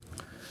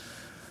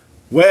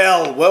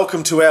Well,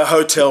 welcome to our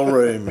hotel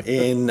room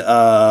in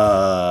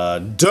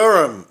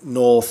Durham,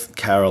 North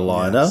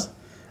Carolina. Yes.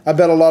 I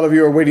bet a lot of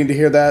you are waiting to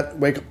hear that.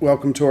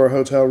 Welcome to our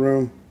hotel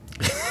room.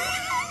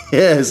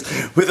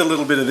 Yes, with a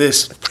little bit of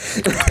this.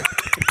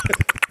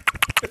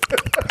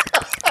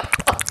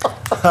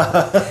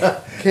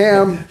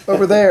 Cam,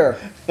 over there.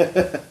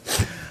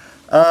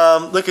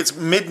 Look, it's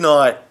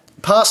midnight,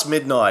 past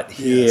midnight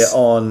here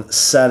on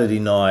Saturday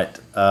night.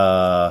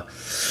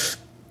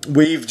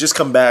 We've just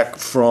come back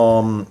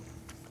from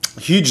a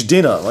huge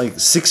dinner, like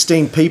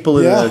 16 people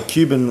in a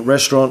Cuban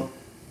restaurant.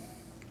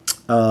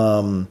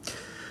 And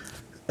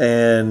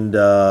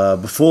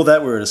before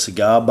that, we were at a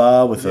cigar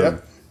bar with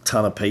a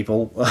ton of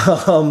people.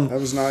 That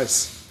was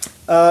nice.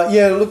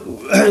 Look,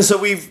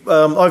 so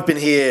I've been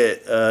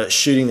here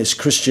shooting this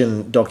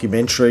Christian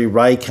documentary.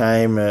 Ray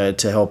came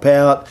to help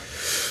out.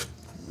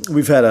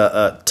 We've had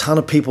a ton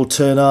of people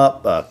turn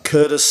up.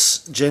 Curtis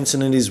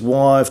Jensen and his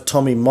wife,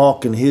 Tommy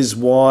Mock and his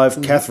wife,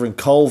 Catherine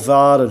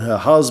Colvard and her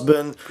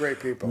husband.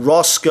 Great people.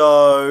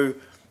 Roscoe.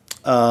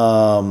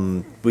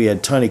 We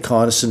had Tony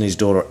Kynison, his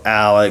daughter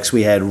Alex.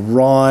 We had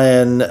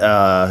Ryan,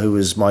 who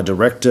was my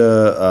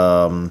director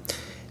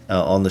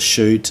on the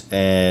shoot,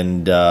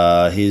 and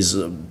his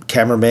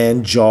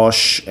cameraman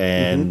Josh,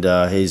 and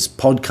his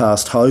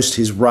podcast host,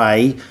 his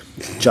Ray,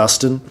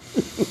 Justin.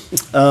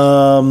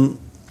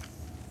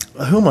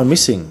 Who am I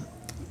missing?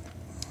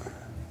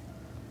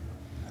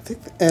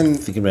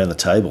 Thinking around the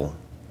table.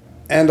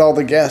 And all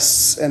the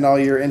guests and all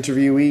your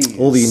interviewees.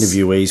 All the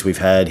interviewees we've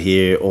had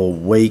here all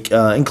week,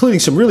 including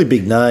some really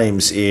big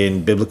names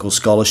in biblical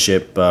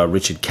scholarship.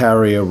 Richard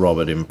Carrier,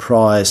 Robert M.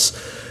 Price,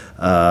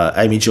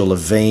 Amy Jill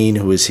Levine,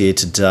 who is here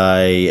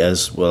today,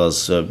 as well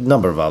as a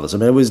number of others. I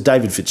mean, it was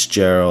David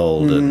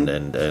Fitzgerald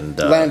and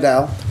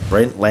Landau.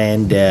 Brent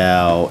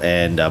Landau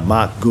and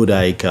Mark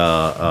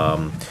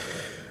Goodacre.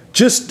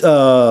 Just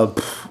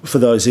for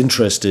those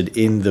interested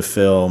in the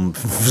film,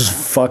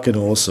 fucking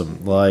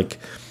awesome. Like,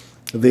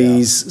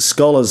 these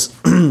scholars,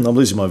 I'm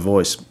losing my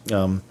voice.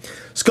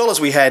 Scholars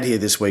we had here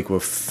this week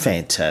were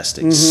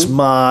fantastic.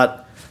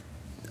 Smart,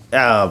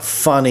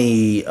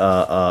 funny,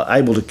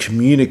 able to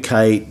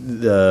communicate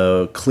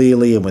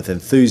clearly and with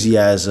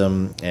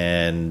enthusiasm.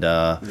 And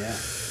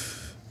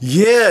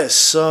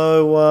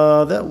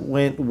so that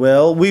went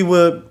well.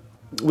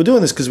 We're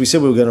doing this because we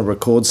said we were going to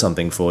record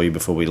something for you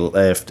before we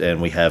left, and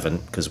we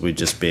haven't, because we've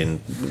just been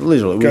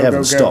literally we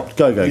haven't stopped.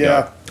 Go.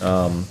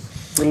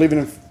 We're leaving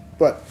in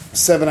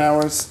 7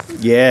 hours?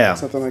 Yeah,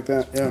 something like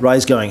that. Yeah.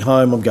 Ray's going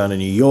home. I'm going to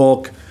New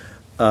York.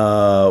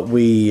 Ray's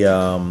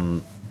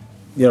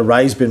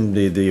been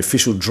the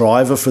official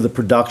driver for the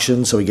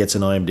production, so he gets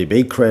an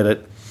IMDb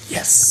credit.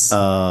 Yes.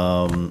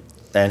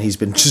 And he's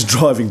been just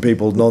driving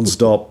people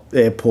nonstop,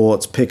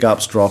 airports,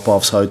 pickups,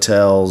 drop-offs,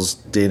 hotels,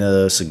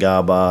 dinner,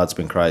 cigar bar. It's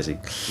been crazy.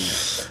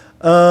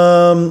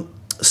 So,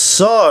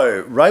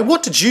 Ray,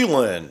 what did you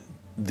learn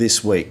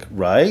this week,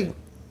 Ray?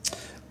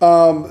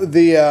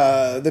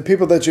 The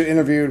people that you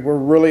interviewed were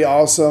really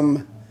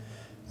awesome.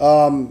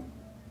 And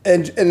I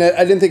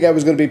didn't think I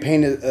was going to be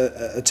paying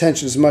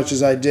attention as much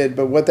as I did,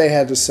 but what they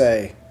had to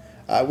say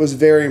was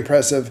very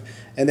impressive.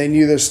 And they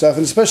knew their stuff,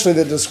 and especially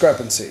the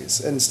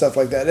discrepancies and stuff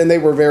like that. And they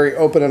were very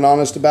open and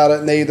honest about it,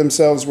 and they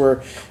themselves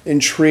were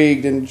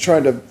intrigued and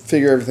trying to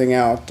figure everything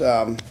out.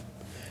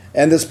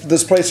 And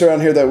this place around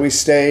here that we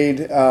stayed,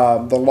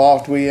 the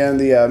loft we in,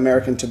 the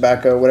American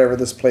Tobacco, whatever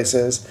this place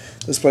is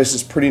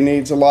pretty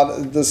neat.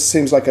 This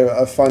seems like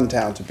a fun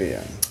town to be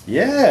in.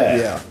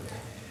 Yeah.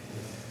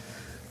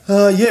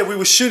 We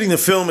were shooting the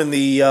film in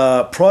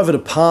the private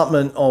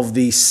apartment of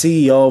the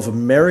CEO of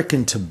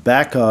American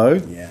Tobacco.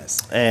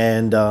 Yes.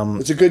 And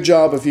it's a good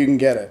job if you can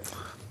get it.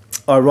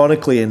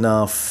 Ironically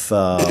enough,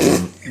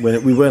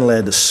 when we weren't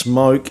allowed to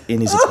smoke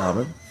in his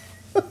apartment.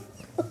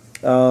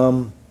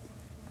 But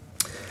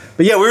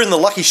yeah, we're in the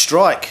Lucky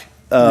Strike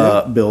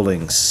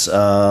buildings.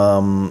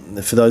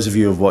 For those of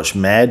you who have watched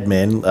Mad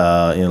Men,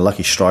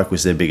 Lucky Strike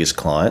was their biggest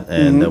client,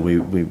 and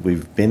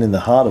we've been in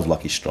the heart of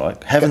Lucky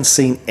Strike. Haven't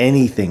seen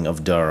anything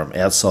of Durham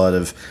outside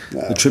of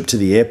the trip to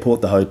the airport,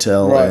 the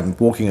hotel, and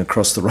walking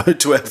across the road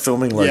to our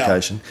filming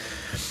location.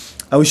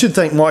 We should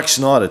thank Mike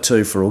Schneider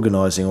too for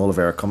organising all of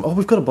our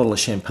we've got a bottle of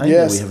champagne.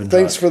 Yes, we haven't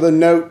thanks for the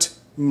note,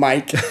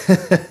 Mike.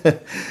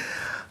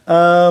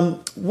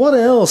 What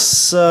else?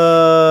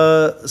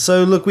 So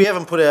look, we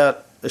haven't put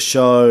out a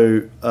show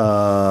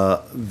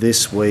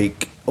this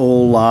week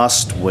or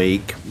last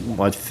week,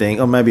 I think,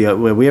 or maybe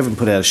we haven't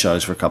put out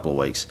shows for a couple of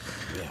weeks.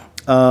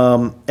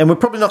 And we're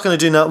probably not going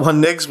to do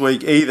one next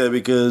week either,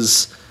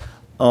 because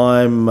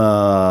I'm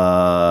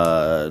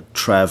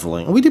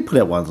traveling. We did put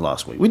out one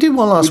last week. We did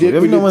one last week.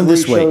 We did one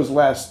this week. shows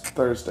last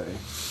Thursday.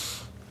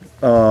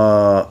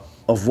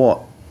 Of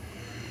what?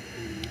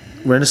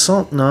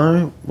 Renaissance?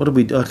 No. What did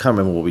we do? I can't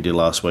remember what we did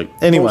last week.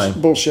 Anyway.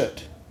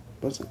 Bullshit.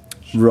 Was it?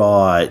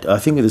 Right. I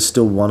think there's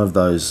still one of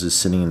those is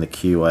sitting in the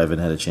queue. I haven't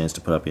had a chance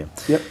to put up yet.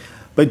 Yep.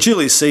 But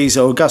Julius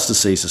Caesar, or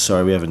Augustus Caesar,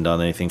 sorry, we haven't done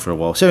anything for a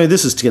while. So anyway,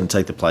 this is going to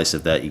take the place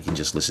of that. You can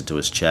just listen to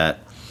us chat.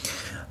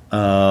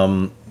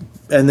 And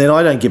then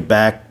I don't get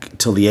back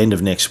till the end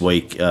of next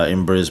week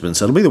in Brisbane.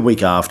 So it'll be the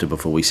week after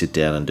before we sit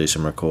down and do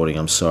some recording.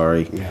 I'm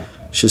sorry. Yeah.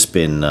 It's just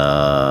been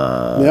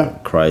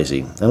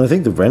crazy. And I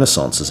think the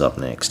Renaissance is up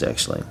next,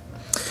 actually.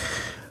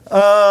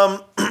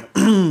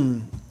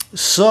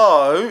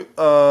 So,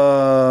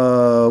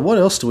 what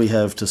else do we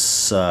have to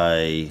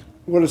say?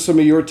 What are some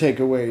of your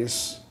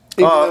takeaways?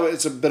 Even though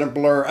it's been a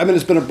blur. I mean,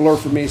 it's been a blur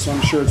for me, so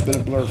I'm sure it's been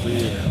a blur for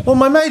you. Well,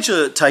 my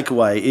major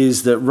takeaway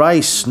is that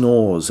Ray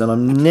snores, and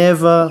I'm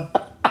never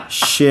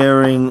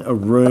sharing a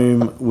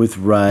room with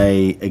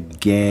Ray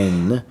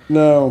again.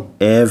 No.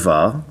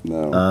 Ever.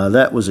 No.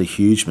 That was a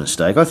huge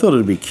mistake. I thought it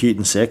would be cute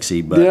and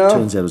sexy, but it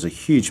turns out it was a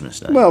huge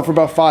mistake. Well, for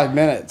about 5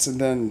 minutes, and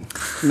then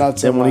not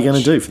so Then what much. are you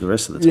going to do for the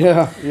rest of the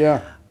time?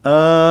 Yeah.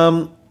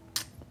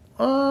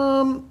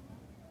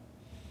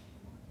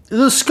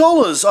 The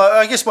scholars,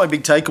 I guess my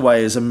big takeaway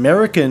is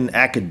American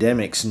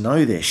academics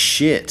know their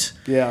shit.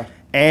 Yeah.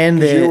 And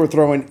you were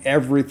throwing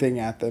everything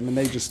at them, and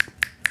they just...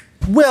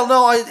 Well,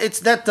 no,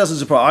 that doesn't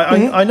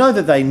surprise. I know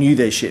that they knew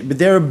their shit, but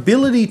their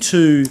ability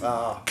to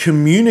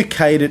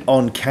communicate it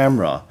on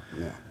camera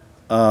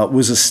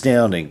was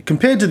astounding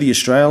compared to the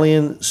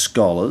Australian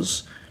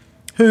scholars,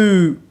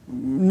 who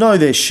know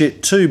their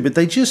shit too, but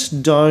they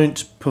just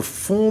don't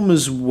perform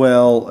as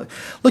well.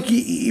 Look,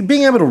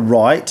 being able to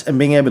write and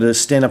being able to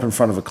stand up in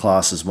front of a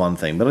class is one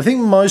thing, but I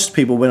think most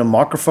people, when a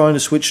microphone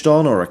is switched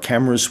on or a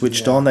camera is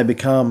switched on, they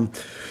become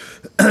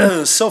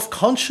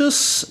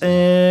self-conscious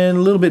and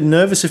a little bit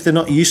nervous if they're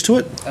not used to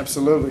it.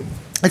 Absolutely.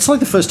 It's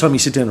like the first time you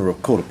sit down to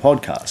record a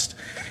podcast.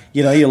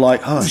 You know, you're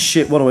like, oh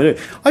shit, what do I do?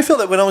 I felt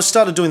that when I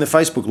started doing the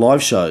Facebook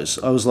live shows,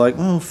 I was like,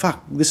 oh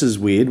fuck, this is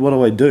weird. What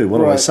do I do? What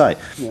do I say?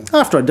 Yeah.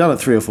 After I'd done it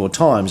 3 or 4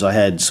 times, I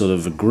had sort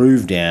of a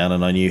groove down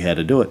and I knew how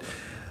to do it.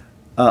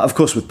 Of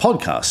course, with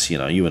podcasts, you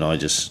know, you and I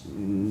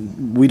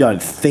we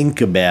don't think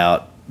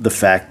about the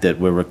fact that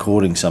we're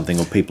recording something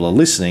or people are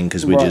listening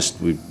because we're just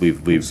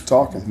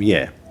talking.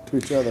 Yeah. To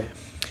each other.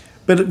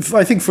 But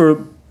I think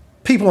for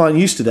people aren't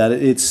used to that,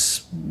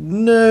 it's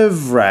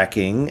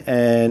nerve-wracking.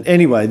 And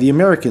anyway, the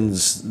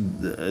Americans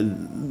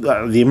that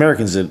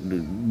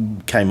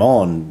came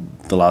on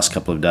the last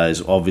couple of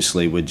days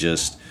obviously were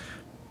just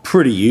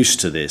pretty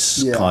used to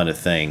this kind of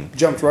thing.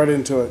 Jumped right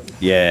into it.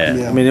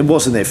 Yeah. I mean, it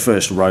wasn't their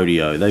first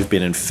rodeo. They've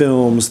been in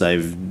films.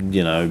 They've,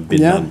 been on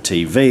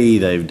TV.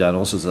 They've done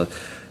all sorts of...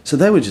 So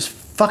they were just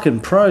fucking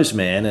pros,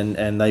 man,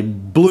 and they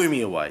blew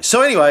me away.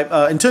 So anyway,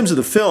 in terms of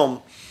the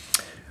film...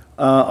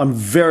 I'm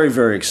very,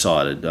 very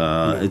excited.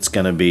 It's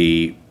going to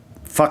be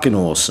fucking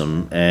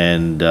awesome,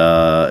 and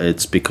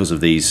it's because of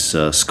these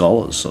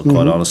scholars,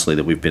 quite honestly,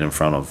 that we've been in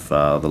front of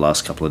the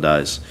last couple of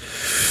days.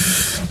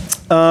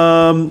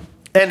 And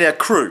our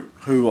crew,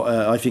 who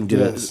I think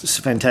did a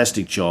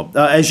fantastic job.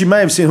 As you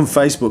may have seen on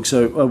Facebook,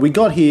 so we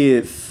got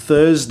here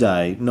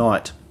Thursday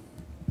night,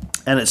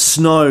 and it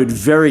snowed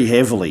very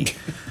heavily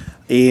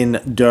in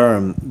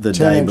Durham the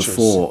day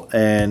before.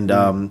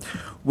 And...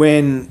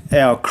 when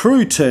our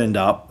crew turned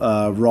up,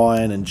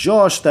 Ryan and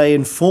Josh, they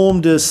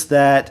informed us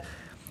that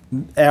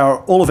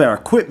all of our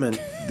equipment,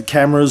 the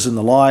cameras and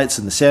the lights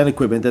and the sound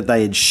equipment that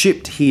they had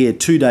shipped here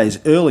 2 days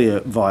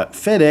earlier via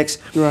FedEx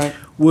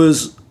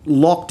was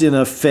locked in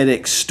a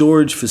FedEx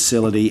storage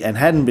facility and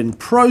hadn't been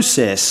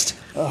processed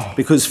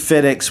because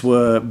FedEx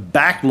were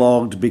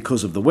backlogged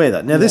because of the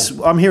weather. Now,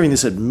 I'm hearing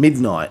this at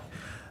midnight,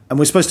 and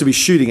we're supposed to be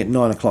shooting at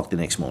 9 o'clock the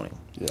next morning.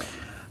 Yeah.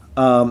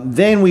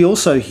 Then we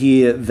also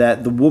hear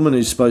that the woman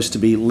who's supposed to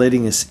be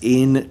letting us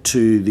in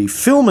to the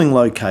filming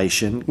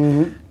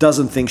location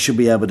doesn't think she'll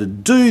be able to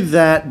do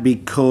that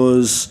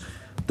because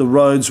the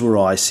roads were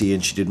icy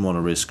and she didn't want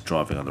to risk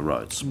driving on the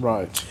roads.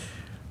 Right.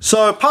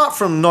 So apart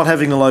from not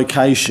having a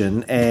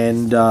location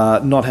and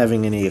not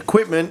having any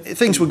equipment,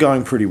 things were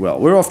going pretty well.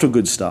 We're off to a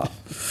good start.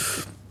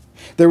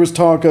 There was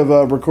talk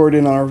of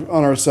recording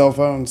on our cell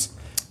phones,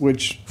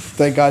 which,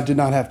 thank God, did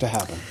not have to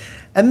happen.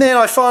 And then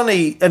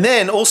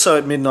also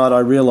at midnight I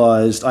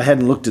realised I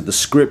hadn't looked at the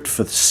script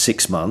for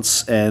 6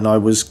 months and I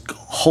was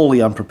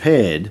wholly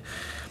unprepared.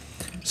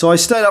 So I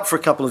stayed up for a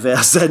couple of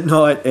hours that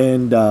night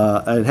and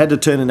I had to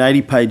turn an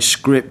 80-page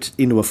script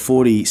into a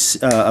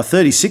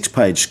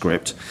 36-page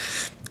script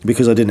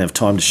because I didn't have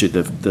time to shoot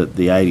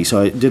the 80.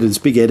 So I did this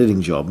big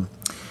editing job.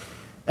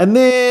 And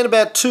then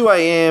about 2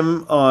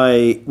 a.m.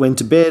 I went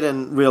to bed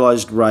and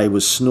realised Ray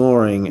was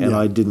snoring and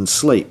I didn't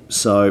sleep.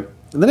 So...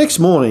 the next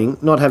morning,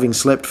 not having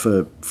slept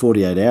for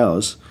 48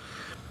 hours,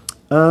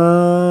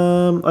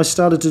 I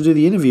started to do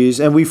the interviews,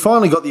 and we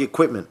finally got the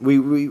equipment.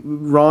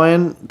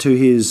 Ryan, to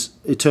his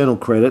eternal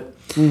credit,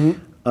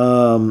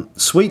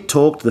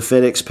 sweet-talked the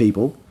FedEx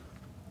people,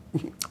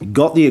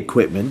 got the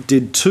equipment,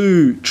 did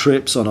 2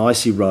 trips on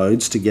icy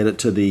roads to get it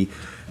to the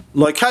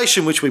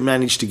location which we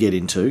managed to get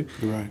into.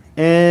 Right.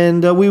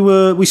 And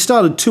we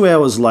started 2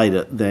 hours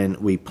later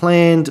than we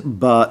planned,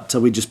 but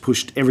we just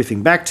pushed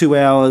everything back 2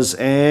 hours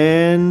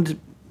and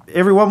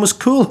everyone was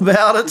cool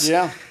about it.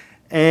 Yeah.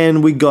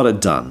 And we got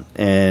it done.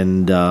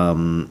 And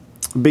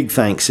big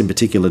thanks in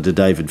particular to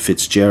David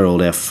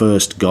Fitzgerald, our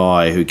first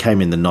guy who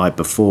came in the night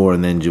before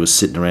and then was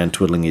sitting around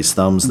twiddling his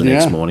thumbs the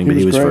next morning, but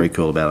he was very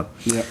cool about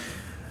it. Yeah.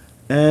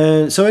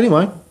 And so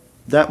anyway,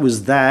 that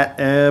was that.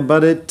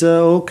 But it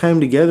all came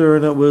together,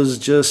 and it was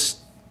just,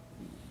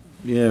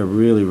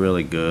 really,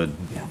 really good.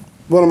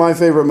 One of my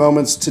favorite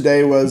moments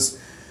today was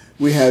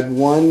we had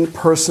one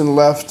person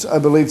left, I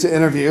believe, to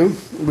interview.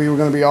 We were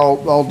going to be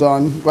all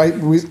done. Right?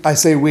 I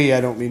say we,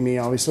 I don't mean me,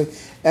 obviously.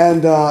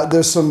 And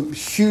there's some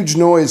huge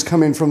noise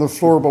coming from the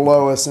floor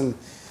below us, and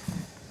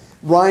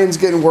Ryan's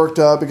getting worked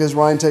up because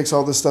Ryan takes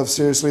all this stuff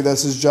seriously.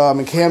 That's his job.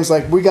 And Cam's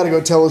like, we got to go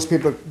tell those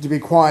people to be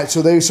quiet.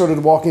 So they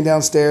started walking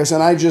downstairs,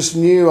 and I just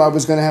knew I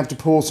was going to have to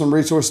pull some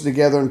resources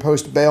together and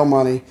post bail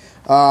money.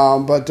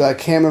 But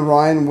Cam and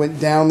Ryan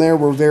went down there,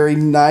 were very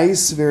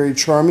nice, very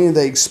charming.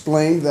 They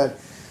explained that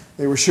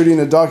they were shooting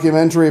a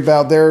documentary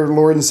about their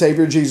Lord and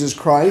Savior, Jesus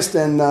Christ,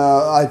 and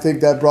I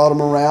think that brought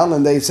them around,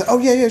 and they said, oh,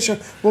 yeah, sure,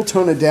 we'll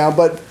tone it down.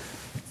 But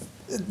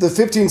the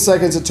 15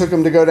 seconds it took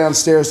them to go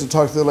downstairs to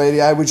talk to the lady,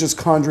 I was just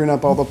conjuring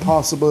up all the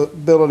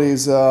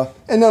possibilities, and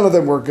none of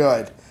them were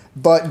good.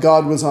 But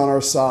God was on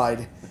our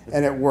side,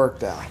 and it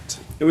worked out.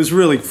 It was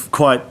really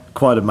quite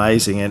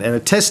amazing, and a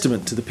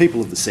testament to the people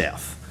of the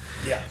South.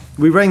 Yeah.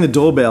 We rang the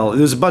doorbell.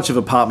 There was a bunch of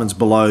apartments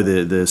below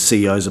the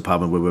CEO's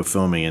apartment where we were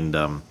filming,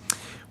 and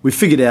we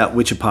figured out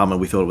which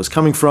apartment we thought it was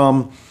coming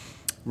from.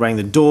 Rang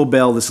the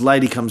doorbell. This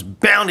lady comes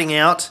bounding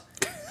out.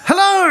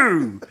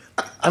 Hello!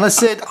 And I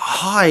said,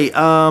 hi,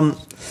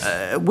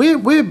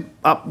 we're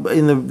up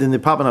in the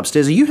apartment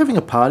upstairs. Are you having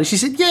a party? She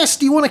said, yes,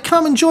 do you want to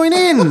come and join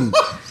in? You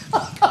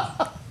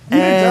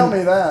didn't tell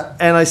me that.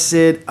 And I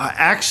said,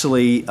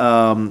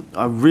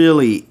 I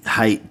really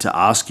hate to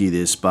ask you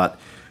this, but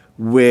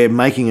we're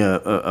making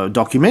a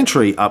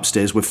documentary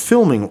upstairs. We're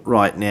filming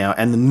right now,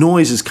 and the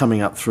noise is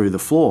coming up through the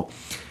floor.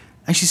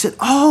 And she said,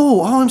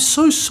 oh, I'm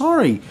so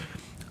sorry.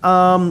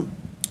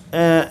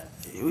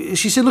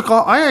 She said, look,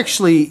 I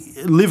actually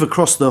live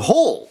across the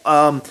hall.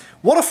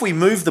 What if we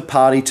move the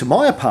party to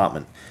my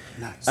apartment?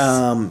 Nice.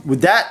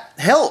 Would that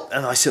help?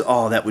 And I said,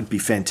 oh, that would be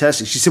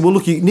fantastic. She said, well,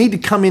 look, you need to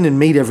come in and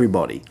meet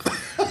everybody.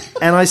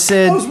 And I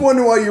said... I was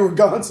wondering why you were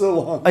gone so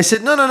long. I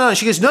said, no.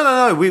 She goes,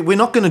 no, we're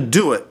not going to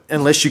do it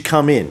unless you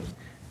come in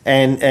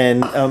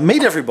and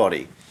meet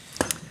everybody.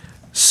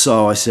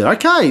 So I said,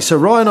 okay. So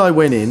Ryan and I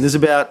went in. There's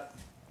about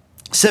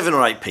 7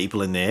 or 8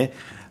 people in there.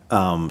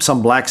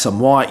 Some black, some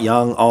white,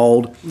 young,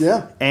 old.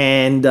 Yeah.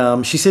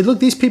 And she said, look,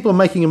 these people are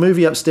making a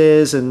movie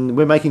upstairs and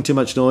we're making too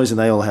much noise, and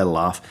they all had a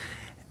laugh.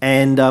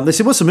 And they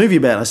said, what's the movie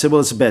about? I said, well,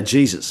 it's about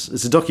Jesus.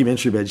 It's a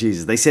documentary about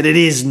Jesus. They said, it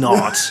is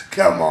not.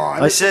 Come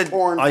on. I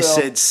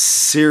said,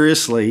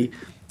 seriously,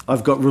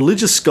 I've got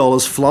religious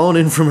scholars flown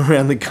in from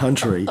around the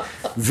country,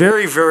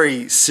 very,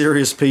 very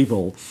serious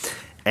people,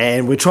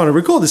 and we're trying to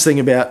record this thing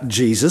about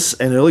Jesus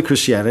and early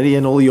Christianity,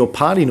 and all your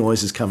party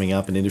noises coming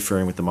up and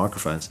interfering with the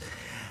microphones.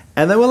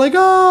 And they were like,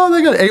 oh,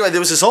 they got it. Anyway,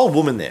 there was this old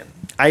woman there,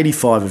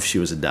 85 if she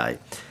was a day,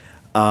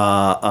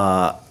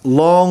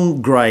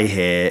 long grey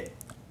hair,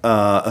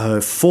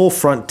 her 4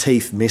 front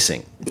teeth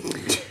missing.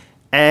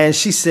 And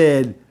she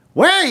said,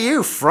 where are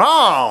you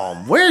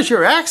from? Where's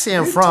your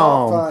accent You from?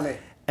 talk funny.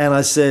 And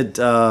I said,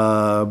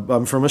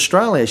 I'm from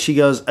Australia. She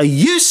goes, are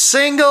you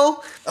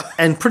single?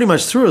 And pretty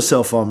much threw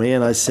herself on me.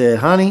 And I said,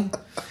 honey,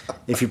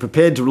 if you're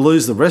prepared to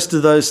lose the rest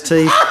of those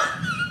teeth,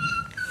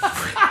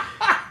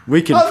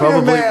 we can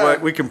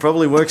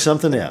probably work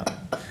something out.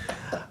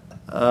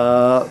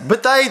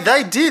 But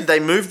they did. They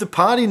moved the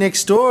party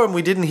next door, and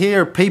we didn't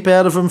hear a peep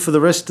out of them for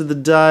the rest of the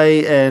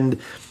day. And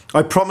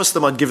I promised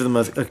them I'd give them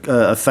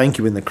a thank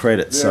you in the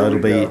credits. So it'll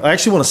be. I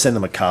actually want to send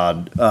them a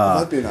card.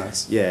 That'd be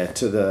nice. Yeah,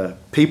 to the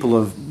people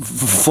of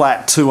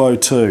Flat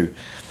 202.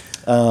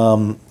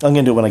 I'm going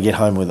to do it when I get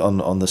home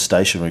on the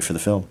stationery for the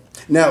film.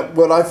 Now,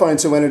 what I find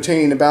so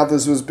entertaining about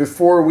this was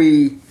before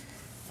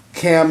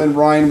Cam and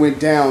Ryan went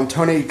down,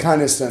 Tony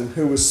Kynaston,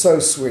 who was so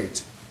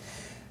sweet,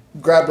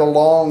 grabbed a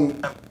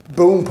long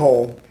boom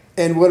pole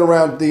and went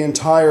around the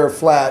entire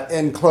flat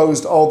and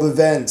closed all the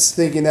vents,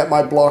 thinking that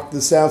might block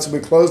the sound. So we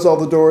closed all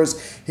the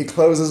doors. He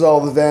closes all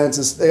the vents.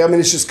 It's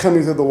just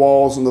coming through the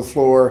walls and the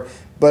floor,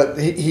 but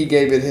he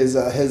gave it his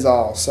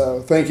all.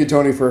 So thank you,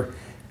 Tony, for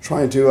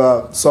trying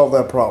to solve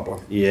that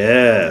problem.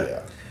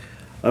 Yeah.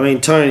 I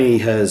mean, Tony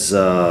has,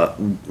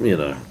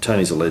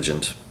 Tony's a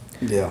legend.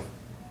 Yeah.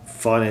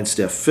 Financed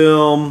our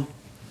film,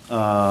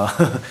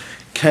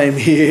 came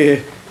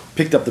here,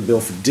 picked up the bill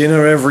for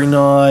dinner every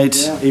night,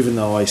 even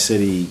though I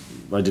said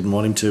I didn't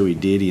want him to. He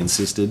did. He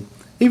insisted.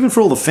 Even for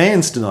all the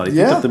fans tonight, he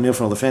picked up the meal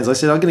for all the fans. I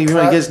said, I'm going to give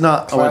you money. He goes,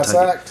 no, I won't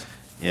take it.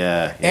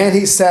 Yeah. And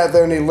he sat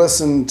there and he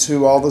listened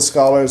to all the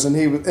scholars, and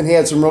he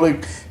had some really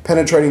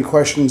penetrating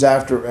questions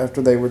after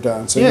they were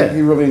done. So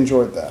he really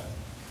enjoyed that.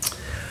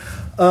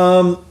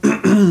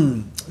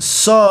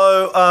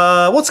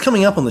 So what's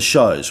coming up on the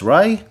shows,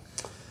 Ray?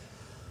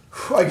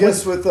 I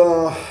guess with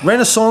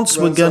Renaissance,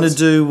 we're going to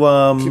do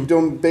keep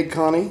doing Big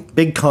Connie.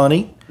 Big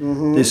Connie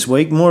this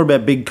week. More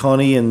about Big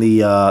Connie and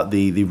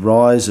the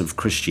rise of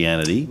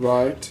Christianity.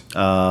 Right.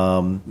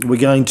 We're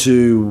going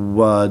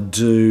to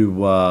do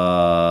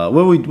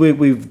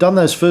we've done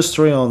those first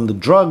 3 on the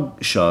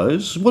drug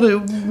shows.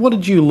 What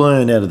did you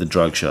learn out of the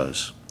drug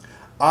shows?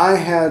 I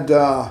had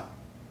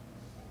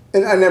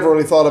and I never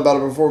really thought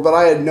about it before, but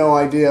I had no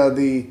idea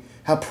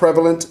how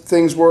prevalent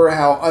things were,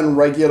 how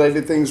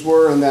unregulated things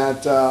were, and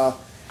that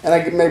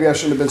maybe I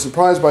shouldn't have been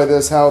surprised by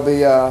this. How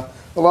a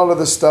lot of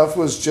this stuff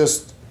was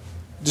just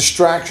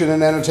distraction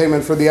and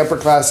entertainment for the upper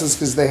classes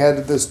because they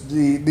had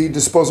the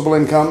disposable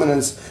income, and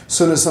as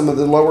soon as some of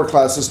the lower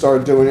classes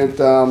started doing it,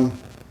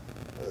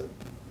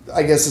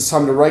 I guess it's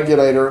time to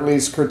regulate or at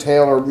least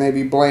curtail or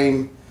maybe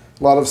blame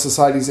a lot of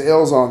society's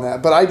ills on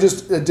that. But I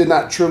just did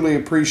not truly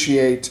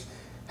appreciate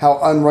how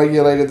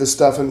unregulated the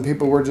stuff, and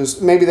people were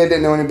just, maybe they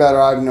didn't know any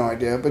better, I have no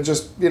idea, but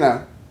just,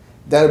 that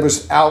it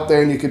was out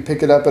there and you could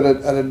pick it up at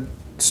a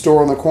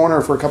store on the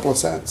corner for a couple of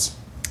cents.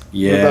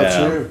 Yeah. What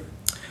about you?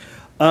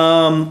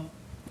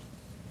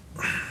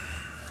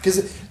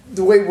 Because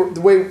the way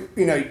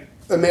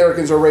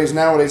Americans are raised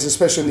nowadays,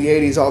 especially in the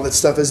 80s, all that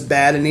stuff is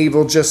bad and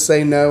evil, just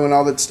say no and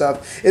all that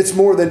stuff. It's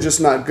more than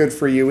just not good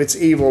for you, it's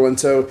evil. And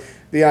so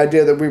the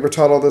idea that we were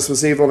taught all this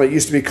was evil and it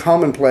used to be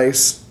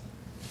commonplace,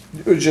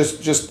 it was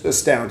just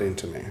astounding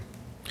to me.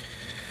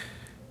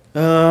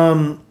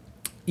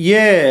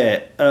 Yeah.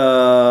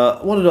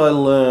 What did I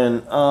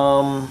learn?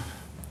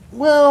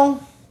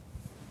 Well,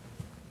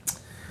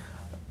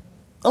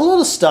 a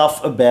lot of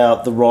stuff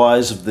about the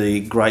rise of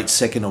the Great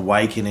Second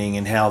Awakening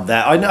and how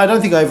that... I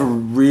don't think I ever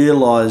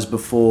realised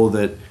before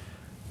that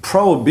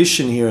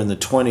Prohibition here in the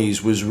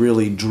 20s was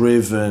really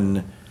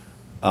driven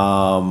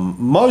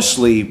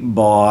mostly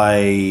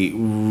by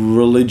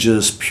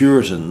religious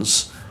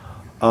Puritans.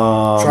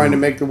 Trying to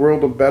make the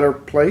world a better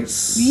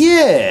place?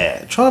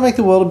 Yeah, trying to make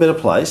the world a better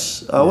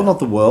place. Well, not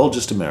the world,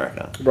 just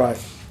America. Right.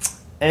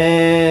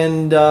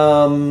 And...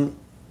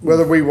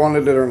 whether we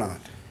wanted it or not.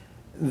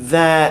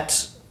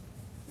 That...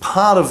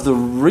 part of the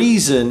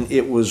reason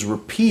it was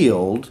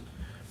repealed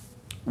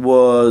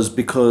was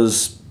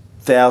because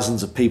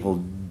thousands of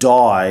people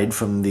died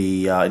from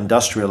the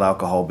industrial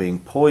alcohol being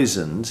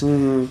poisoned,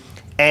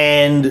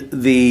 and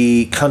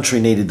the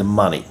country needed the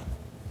money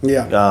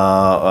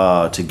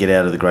to get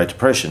out of the Great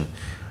Depression.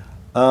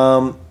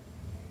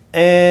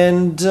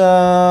 And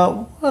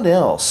what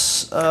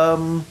else?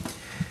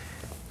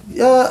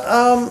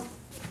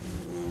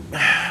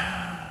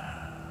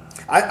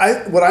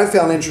 What I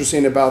found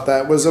interesting about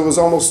that was it was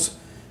almost,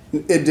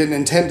 it didn't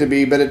intend to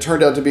be, but it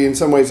turned out to be in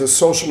some ways a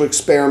social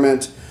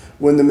experiment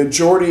when the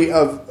majority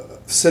of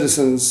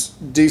citizens,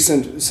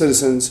 decent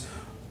citizens,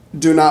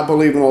 do not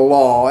believe in a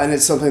law, and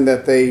it's something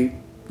that they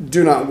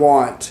do not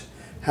want.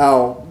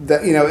 How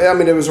that,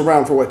 it was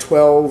around for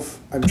 12,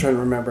 I'm trying to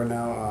remember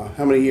now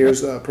how many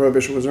years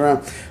Prohibition was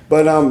around.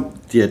 But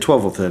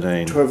 12 or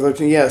 13. 12 or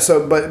 13, yeah.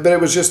 So, but it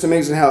was just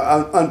amazing how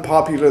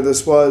unpopular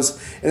this was.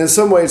 And in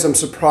some ways, I'm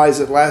surprised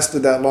it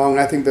lasted that long.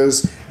 I think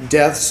those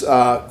deaths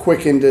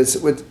quickened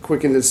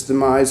its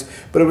demise.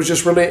 But it was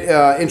just really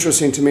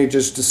interesting to me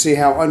just to see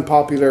how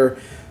unpopular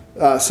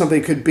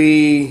something could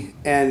be.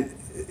 And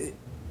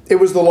it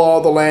was the law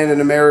of the land,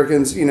 and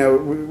Americans,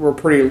 we're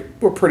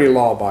pretty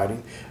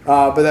law-abiding.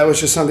 But that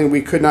was just something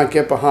we could not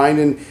get behind,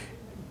 and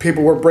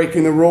people were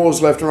breaking the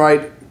rules left and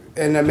right,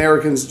 and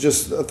Americans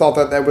just thought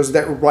that was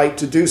their right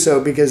to do so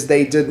because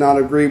they did not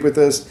agree with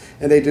this,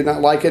 and they did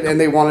not like it, and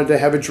they wanted to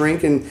have a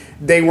drink, and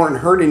they weren't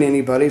hurting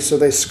anybody, so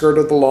they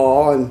skirted the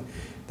law, and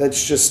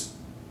that's just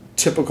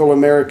typical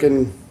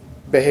American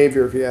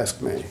behavior, if you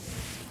ask me.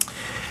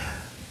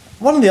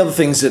 One of the other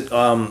things that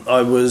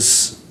I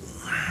was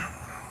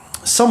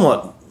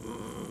somewhat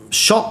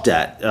shocked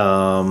at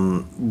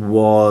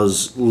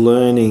was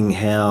learning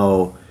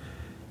how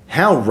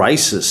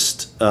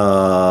racist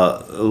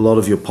a lot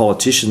of your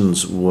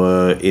politicians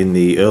were in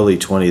the early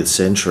 20th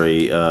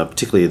century,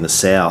 particularly in the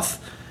South,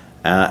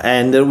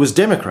 and it was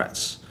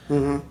Democrats.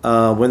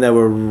 When they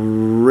were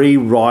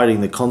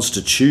rewriting the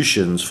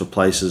constitutions for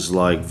places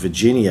like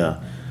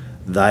Virginia,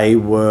 they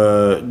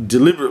were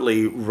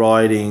deliberately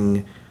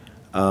writing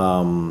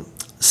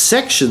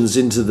sections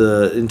into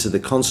the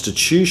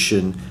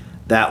Constitution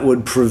that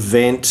would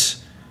prevent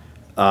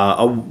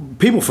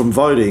people from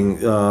voting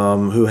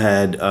who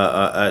had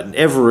an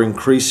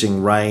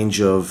ever-increasing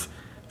range of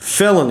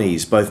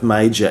felonies, both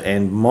major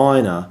and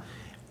minor,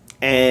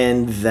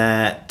 and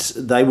that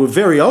they were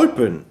very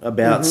open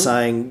about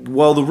saying,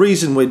 well, the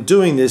reason we're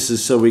doing this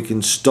is so we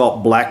can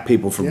stop black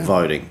people from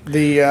voting.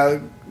 The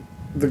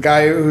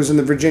guy who's in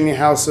the Virginia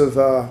House of...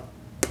 the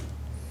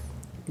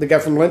guy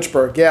from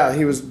Lynchburg,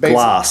 he was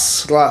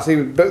Glass.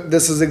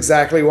 This is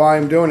exactly why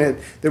I'm doing it.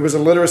 There was a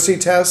literacy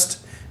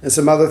test and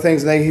some other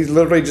things, and he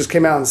literally just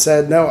came out and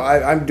said, no,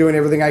 I'm doing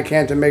everything I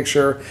can to make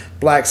sure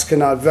blacks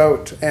cannot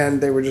vote.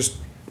 And they were just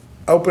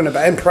open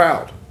about it and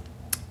proud.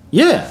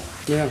 Yeah.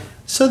 Yeah.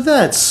 So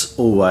that's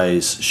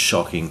always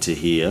shocking to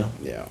hear.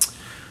 Yeah.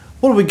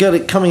 What have we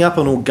got coming up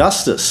on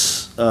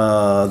Augustus?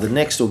 The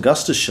next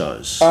Augustus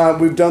shows.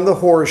 We've done the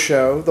horror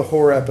show, the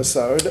horror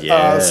episode.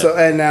 Yeah.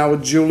 And now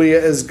Julia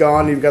is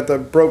gone. You've got the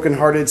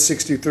broken-hearted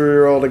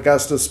 63-year-old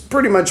Augustus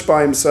pretty much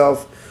by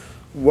himself.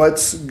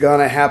 What's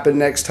gonna happen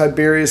next?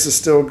 Tiberius is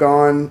still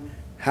gone.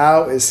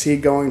 How is he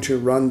going to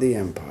run the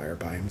empire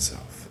by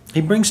himself? He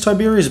brings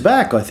Tiberius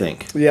back, I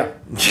think. Yeah.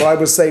 Well, I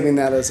was saving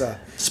that as a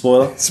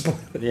Spoiler. Spoiler.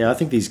 Yeah, I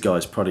think these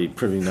guys probably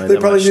know They that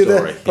probably much knew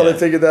story. that. Probably Yeah.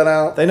 figured that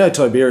out. They know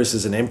Tiberius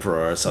is an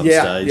emperor at some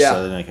Yeah, stage. yeah.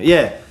 So they know,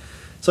 yeah.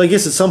 So I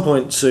guess at some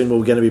point soon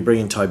we're going to be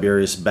bringing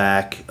Tiberius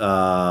back.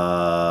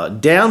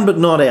 Down but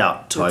not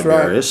out, That's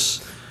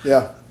Tiberius.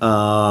 Yeah.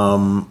 A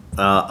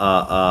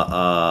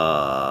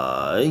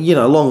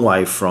long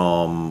way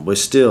from.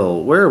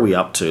 Where are we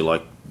up to?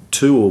 Like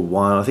 2 or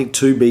 1? I think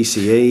 2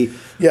 BCE.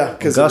 Yeah,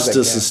 because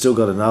Augustus has still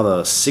got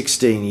another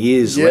 16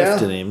 years Yeah.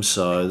 left in him.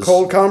 So there's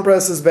cold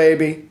compresses,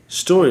 baby.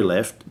 story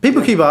left.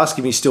 People keep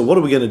asking me still, what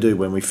are we going to do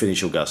when we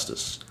finish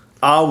Augustus?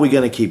 Are we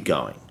going to keep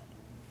going?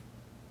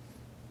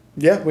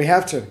 Yeah, we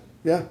have to.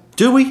 Yeah.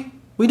 Do we?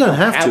 We don't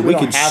have to. We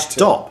don't could have to.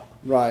 stop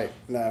Right.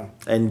 No.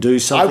 and do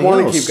something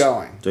wanna else. keep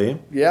going. Do you?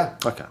 Yeah.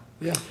 Okay.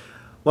 Yeah.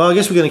 Well, I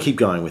guess we're going to keep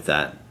going with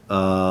that.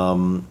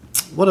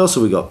 What else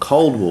have we got?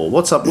 Cold War.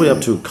 What's up? We're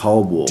up to a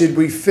Cold War. Did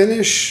we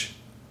finish?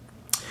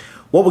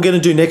 What we're going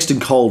to do next in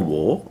Cold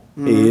War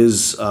Mm-hmm.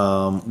 is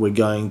we're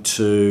going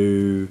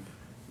to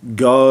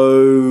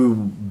go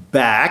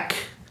back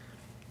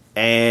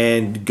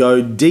and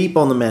go deep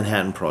on the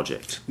Manhattan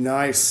Project.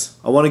 Nice.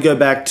 I want to go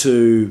back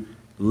to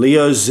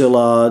Leo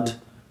Szilard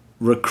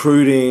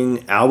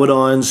recruiting Albert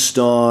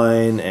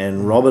Einstein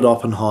and Robert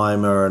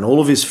Oppenheimer and all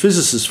of his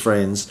physicist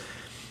friends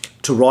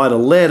to write a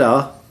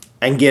letter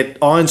and get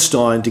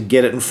Einstein to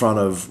get it in front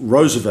of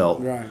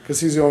Roosevelt. Right.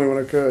 Because he's the only one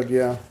who could.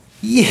 Yeah.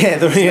 Yeah,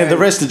 the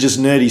rest are just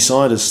nerdy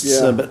scientists.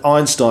 Yeah. But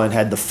Einstein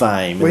had the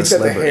fame Well, and he's the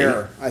got the celebrity.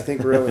 hair. I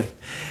think really.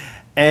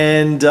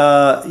 And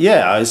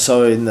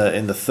so in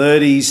the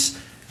 30s,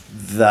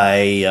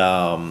 they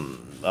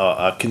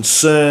are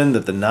concerned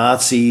that the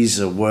Nazis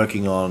are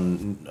working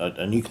on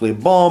a nuclear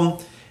bomb,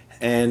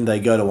 and they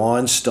go to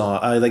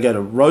Einstein. They go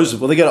to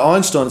Roosevelt. Well, they go to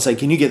Einstein and say,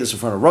 "Can you get this in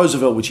front of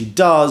Roosevelt?" Which he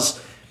does.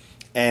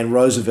 And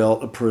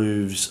Roosevelt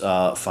approves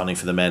funding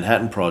for the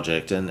Manhattan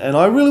Project. And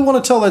I really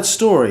want to tell that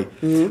story.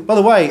 Mm-hmm. By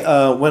the way,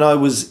 when I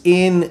was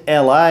in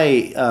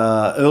LA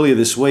earlier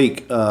this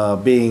week,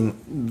 being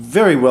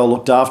very well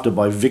looked after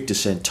by Victor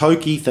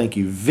Santoki, thank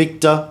you,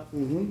 Victor.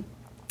 Mm-hmm.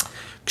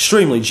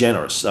 Extremely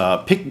generous.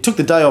 Took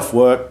the day off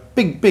work.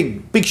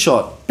 Big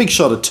shot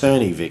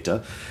attorney,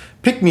 Victor.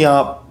 Picked me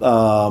up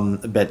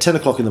about 10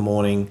 o'clock in the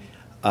morning.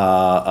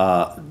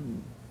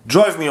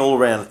 Drove me all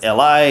around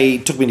LA,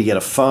 took me to get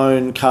a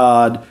phone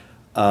card,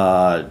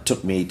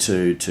 took me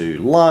to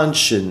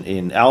lunch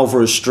in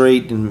Alvarez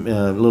Street in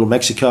Little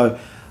Mexico,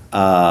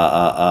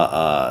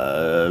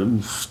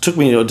 took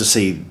me to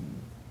see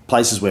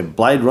places where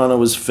Blade Runner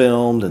was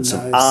filmed and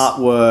some Nice.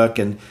 artwork,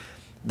 and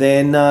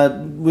then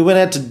we went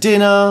out to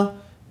dinner,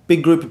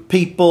 big group of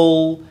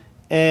people,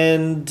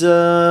 and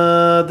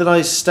then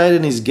I stayed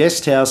in his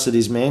guest house at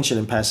his mansion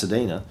in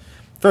Pasadena.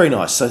 Very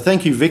nice. So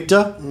thank you,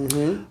 Victor.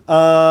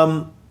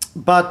 Mm-hmm.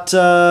 But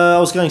I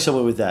was going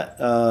somewhere with that.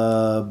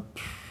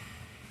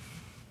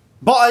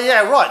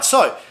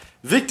 So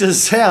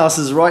Victor's house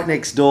is right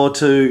next door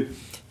to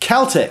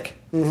Caltech,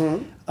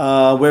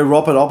 where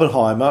Robert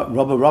Oppenheimer,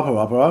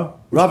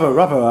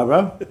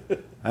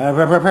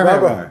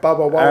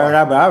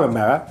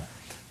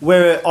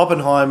 where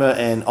Oppenheimer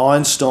and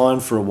Einstein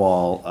for a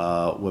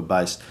while were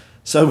based.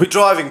 So we're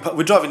driving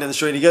down the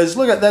street, and he goes,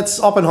 "Look, that's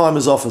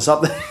Oppenheimer's office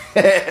up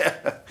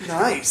there."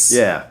 Nice.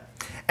 Yeah.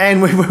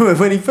 And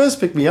when he first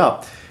picked me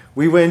up,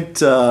 we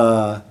went.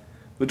 We're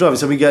driving,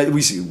 so we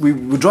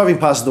were driving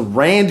past the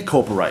Rand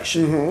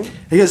Corporation. Mm-hmm.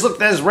 He goes, "Look,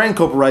 there's Rand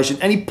Corporation,"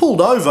 and he pulled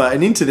over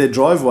and into their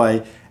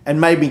driveway and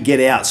made me get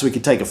out so he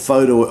could take a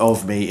photo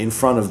of me in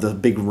front of the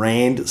big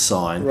Rand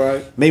sign.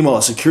 Right. Meanwhile,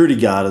 a security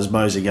guard is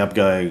moseying up,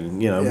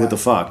 going, what the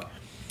fuck.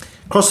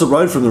 Across the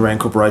road from the Rand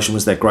Corporation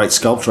was that great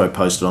sculpture I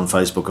posted on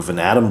Facebook of an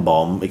atom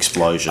bomb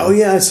explosion. Oh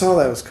yeah, I saw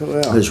that. It was cool. Yeah.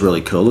 It was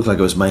really cool. It looked like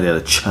it was made out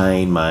of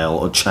chain mail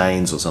or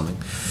chains or something.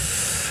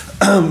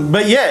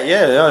 But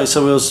yeah.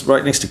 So it was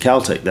right next to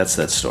Caltech. That's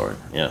that story.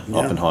 Yeah,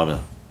 Oppenheimer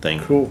thing.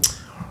 Cool.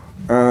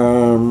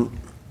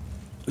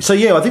 So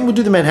yeah, I think we'll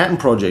do the Manhattan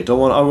Project. I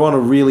want to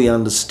really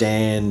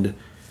understand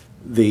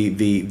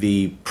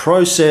the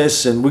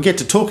process, and we get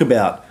to talk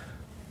about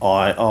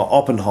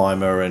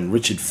Oppenheimer and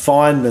Richard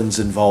Feynman's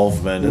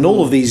involvement, and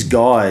all of these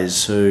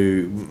guys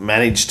who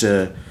managed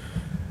to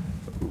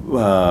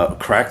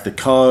crack the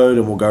code,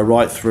 and we'll go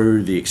right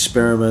through the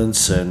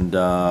experiments, and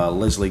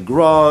Leslie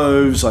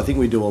Groves. I think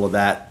we do all of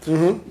that,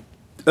 and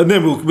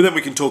then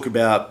we can talk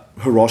about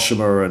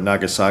Hiroshima and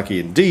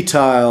Nagasaki in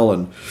detail,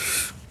 and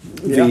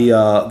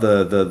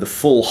the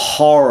full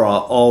horror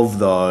of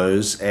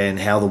those, and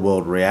how the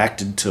world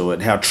reacted to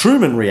it, how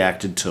Truman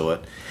reacted to it.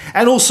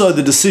 And also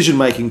the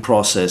decision-making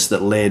process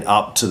that led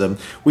up to them.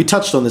 We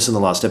touched on this in the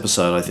last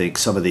episode, I think.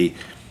 The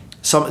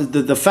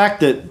fact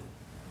that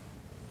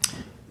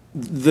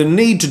the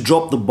need to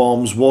drop the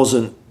bombs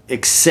wasn't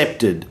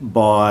accepted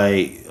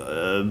by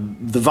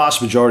the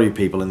vast majority of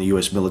people in the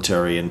US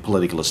military and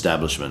political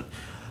establishment.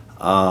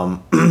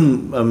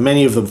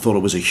 Many of them thought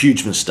it was a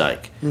huge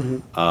mistake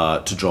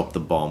to drop the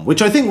bomb,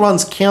 which I think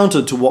runs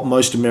counter to what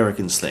most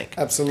Americans think.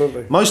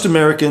 Absolutely. Most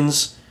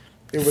Americans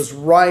It was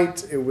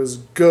right. It was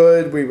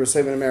good. We were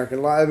saving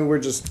American lives. I mean, we're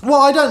just...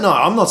 Well, I don't know.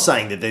 I'm not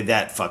saying that they're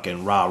that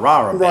fucking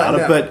rah-rah about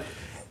it, but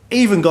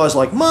even guys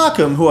like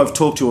Markham, who I've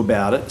talked to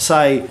about it,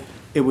 say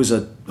it was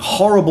a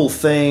horrible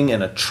thing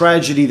and a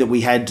tragedy that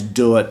we had to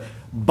do it,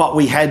 but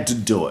we had to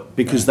do it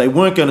because they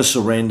weren't going to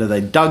surrender.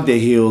 They dug their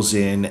heels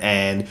in,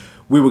 and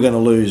we were going to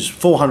lose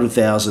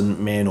 400,000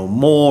 men or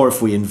more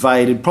if we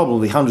invaded.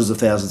 Probably hundreds of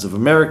thousands of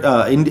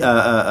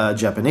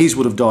Japanese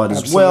would have died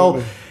as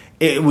well.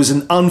 It was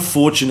an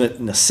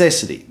unfortunate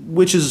necessity,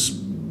 which is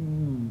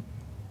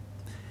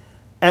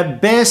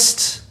at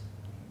best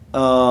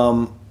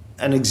an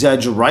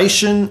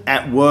exaggeration,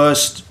 at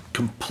worst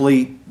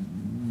complete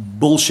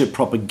bullshit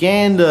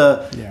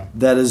propaganda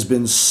that has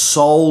been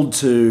sold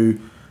to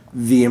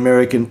the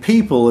American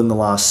people in the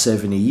last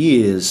 70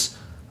 years.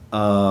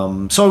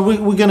 So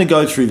we're going to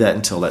go through that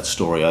and tell that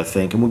story, I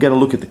think, and we're going to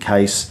look at the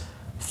case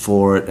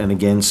for it and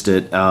against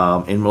it in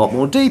a lot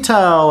more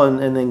detail,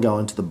 and then go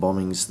into the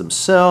bombings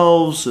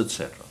themselves,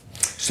 etc.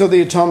 So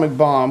the atomic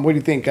bomb, what do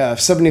you think?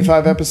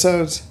 75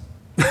 episodes?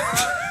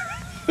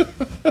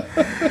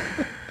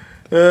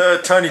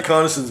 Tony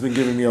Connison's been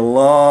giving me a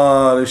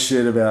lot of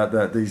shit about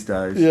that these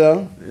days.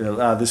 Yeah.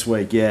 This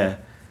week, yeah.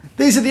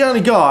 These are the only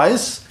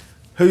guys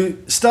who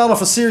start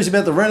off a series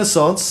about the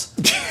Renaissance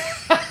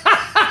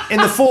in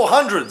the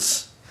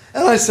 400s.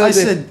 And I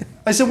said,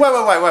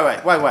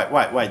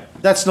 wait.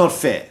 That's not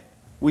fair.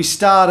 We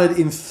started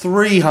in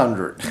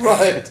 300.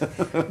 Right.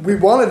 We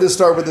wanted to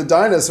start with the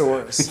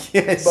dinosaurs.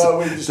 Yes. But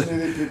we just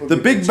needed people The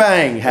to Big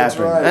Bang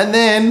happened. Right. And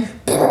then...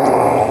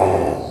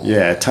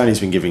 Yeah,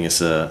 Tony's been giving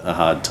us a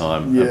hard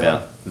time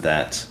about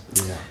that.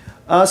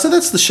 Yeah. So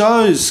that's the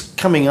shows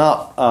coming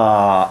up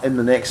in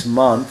the next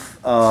month.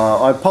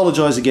 I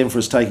apologise again for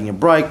us taking a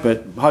break,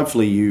 but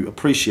hopefully you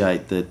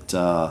appreciate that...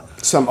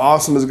 some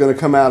awesome is going to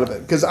come out of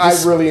it, because I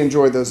really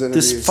enjoyed those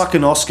interviews. This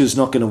fucking Oscar's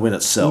not going to win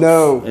itself.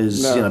 No.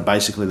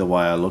 Basically the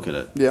way I look at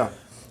it. Yeah.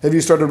 Have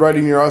you started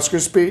writing your Oscar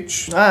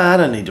speech? I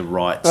don't need to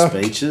write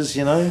speeches,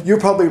 you know. You'll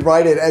probably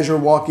write it as you're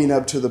walking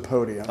up to the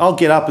podium. I'll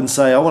get up and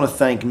say, I want to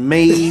thank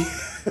me...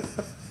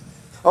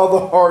 all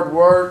the hard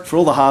work. For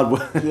all the hard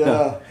work.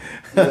 Yeah.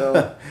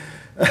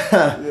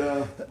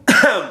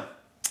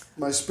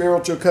 My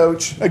spiritual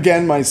coach.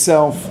 Again,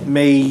 myself.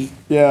 Me.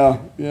 Yeah.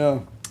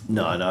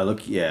 No,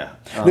 look, yeah.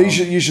 No,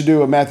 you should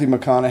do a Matthew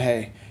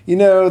McConaughey. You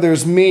know,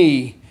 there's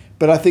me,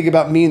 but I think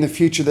about me in the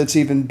future that's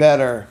even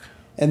better.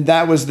 And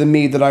that was the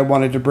me that I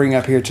wanted to bring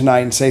up here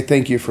tonight and say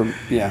thank you for,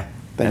 thank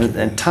you.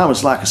 And time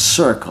is like a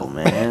circle,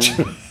 man.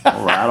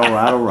 all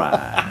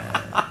right.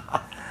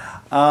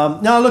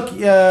 No, look,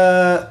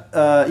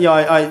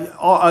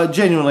 I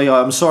genuinely,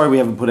 I'm sorry we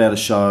haven't put out a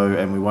show,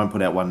 and we won't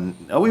put out one.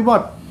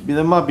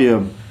 There might be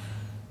a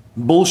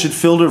bullshit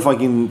filter if I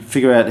can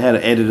figure out how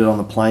to edit it on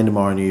the plane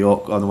tomorrow in New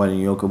York, on the way to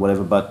New York or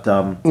whatever. But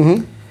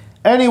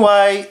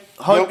anyway,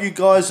 hope you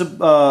guys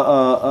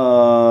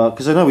are,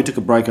 because I know we took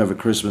a break over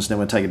Christmas, and then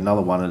we're taking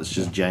another one, and it's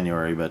just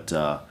January, but...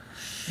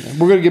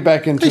 we're going to get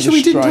back into actually,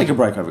 we didn't take a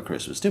break over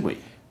Christmas, did we?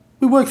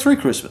 We worked through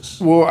Christmas.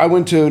 Well, I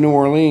went to New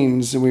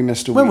Orleans and we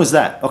missed a week. When was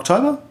that?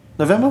 October?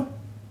 November?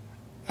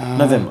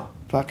 November.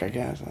 Fuck, I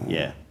guess.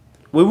 Yeah.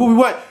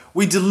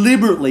 We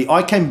deliberately...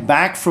 I came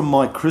back from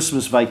my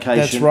Christmas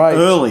vacation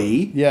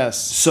early. Yes.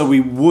 So we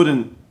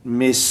wouldn't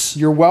miss...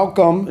 You're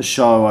welcome. ...a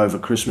show over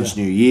Christmas,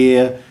 New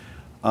Year,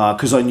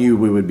 because I knew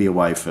we would be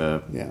away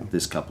for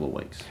this couple of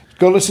weeks.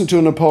 Go listen to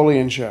a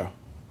Napoleon show.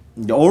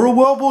 Or a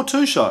World War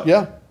II show.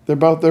 Yeah. They're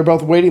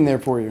both waiting there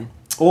for you.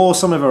 Or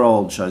some of our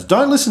old shows.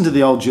 Don't listen to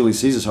the old Julius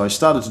Caesar show. I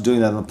started to doing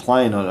that on the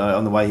plane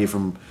on the way here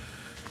from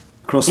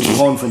across the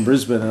pond from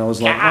Brisbane, and I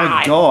was like,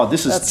 my God,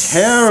 this is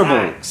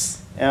terrible.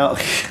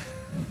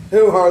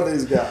 Who are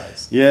these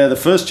guys? Yeah, the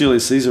first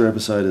Julius Caesar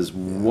episode is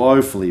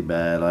woefully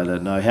bad. I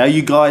don't know how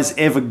you guys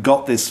ever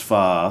got this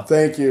far.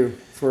 Thank you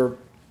for...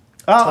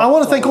 I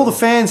want to thank all the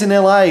fans in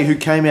LA who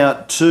came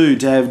out too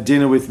to have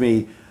dinner with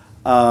me,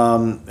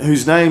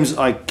 whose names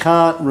I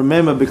can't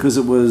remember because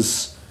it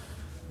was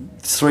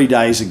 3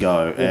 days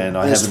ago, and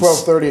it's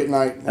 12:30 at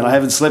night, and I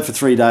haven't slept for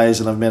 3 days,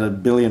 and I've met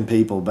 1 billion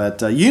people.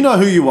 But you know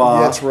who you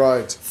are. That's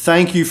right.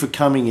 Thank you for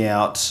coming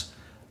out.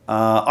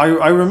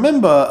 I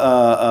remember.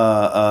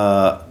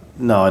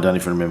 No, I don't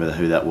even remember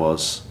who that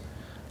was.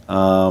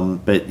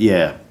 But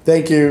yeah.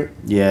 Thank you.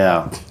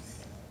 Yeah.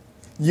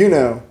 You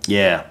know.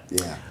 Yeah.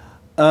 Yeah.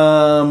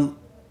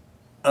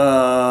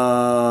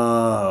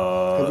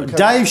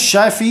 Dave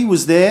Shafi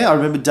was there. I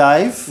remember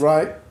Dave.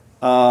 Right.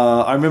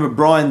 I remember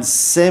Brian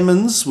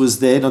Simmons was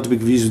there, not to be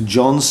confused with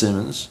John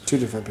Simmons. Two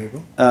different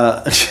people.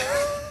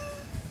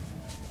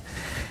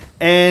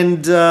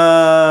 And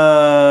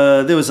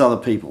there was other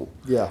people.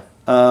 Yeah.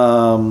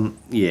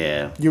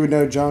 Yeah. You would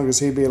know John because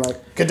he'd be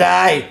like, "Good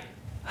day."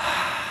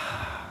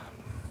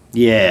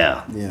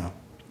 Yeah. Yeah.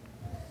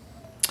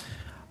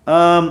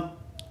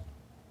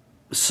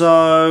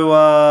 So,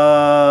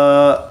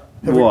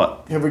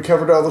 what? Have we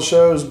covered all the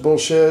shows?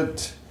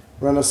 Bullshit,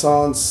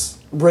 Renaissance.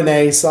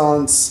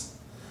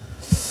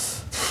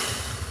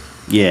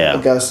 Yeah.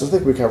 Augustus, I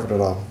think we covered it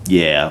all.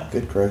 Yeah.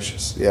 Good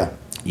gracious. Yeah.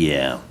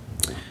 Yeah.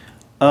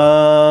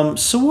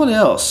 So what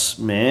else,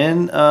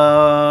 man?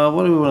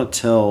 What do we want to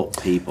tell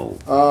people?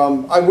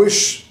 I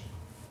wish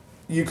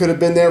you could have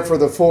been there for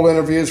the full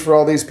interviews for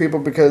all these people,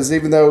 because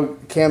even though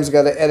Cam's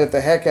got to edit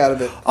the heck out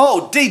of it.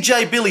 Oh,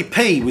 DJ Billy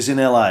P was in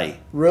LA.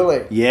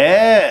 Really?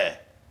 Yeah.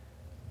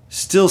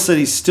 Still said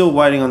he's still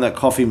waiting on that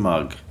coffee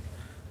mug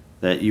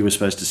that you were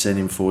supposed to send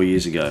him 4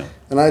 years ago.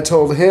 And I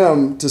told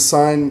him to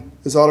sign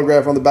his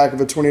autograph on the back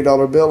of a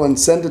 $20 bill and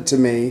send it to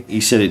me.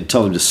 He said it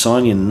told him to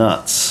sign your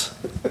nuts.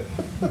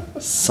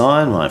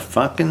 Sign my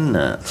fucking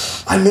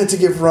nuts. I meant to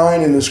give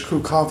Ryan and his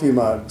crew coffee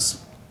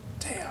mugs.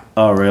 Damn.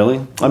 Oh,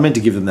 really? I meant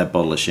to give them that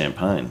bottle of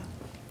champagne.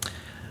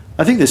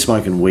 I think they're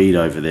smoking weed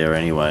over there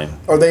anyway.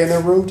 Are they in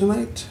their room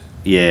tonight?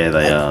 Yeah,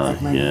 they are.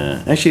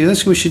 Yeah. Actually,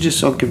 we should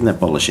just... I'll give them that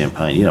bottle of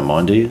champagne. You don't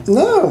mind, do you?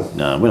 No.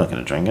 No, we're not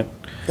going to drink it.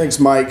 Thanks,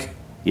 Mike.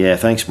 Yeah,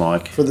 thanks,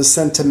 Mike. For the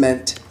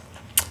sentiment.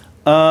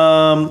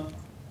 Anyway,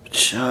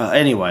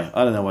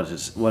 I don't know what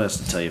else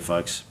to tell you,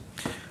 folks.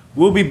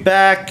 We'll be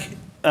back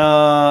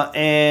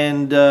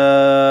and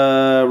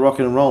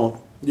rocking and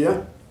rolling.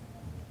 Yeah.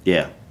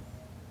 Yeah.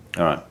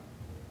 All right.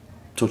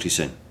 Talk to you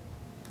soon.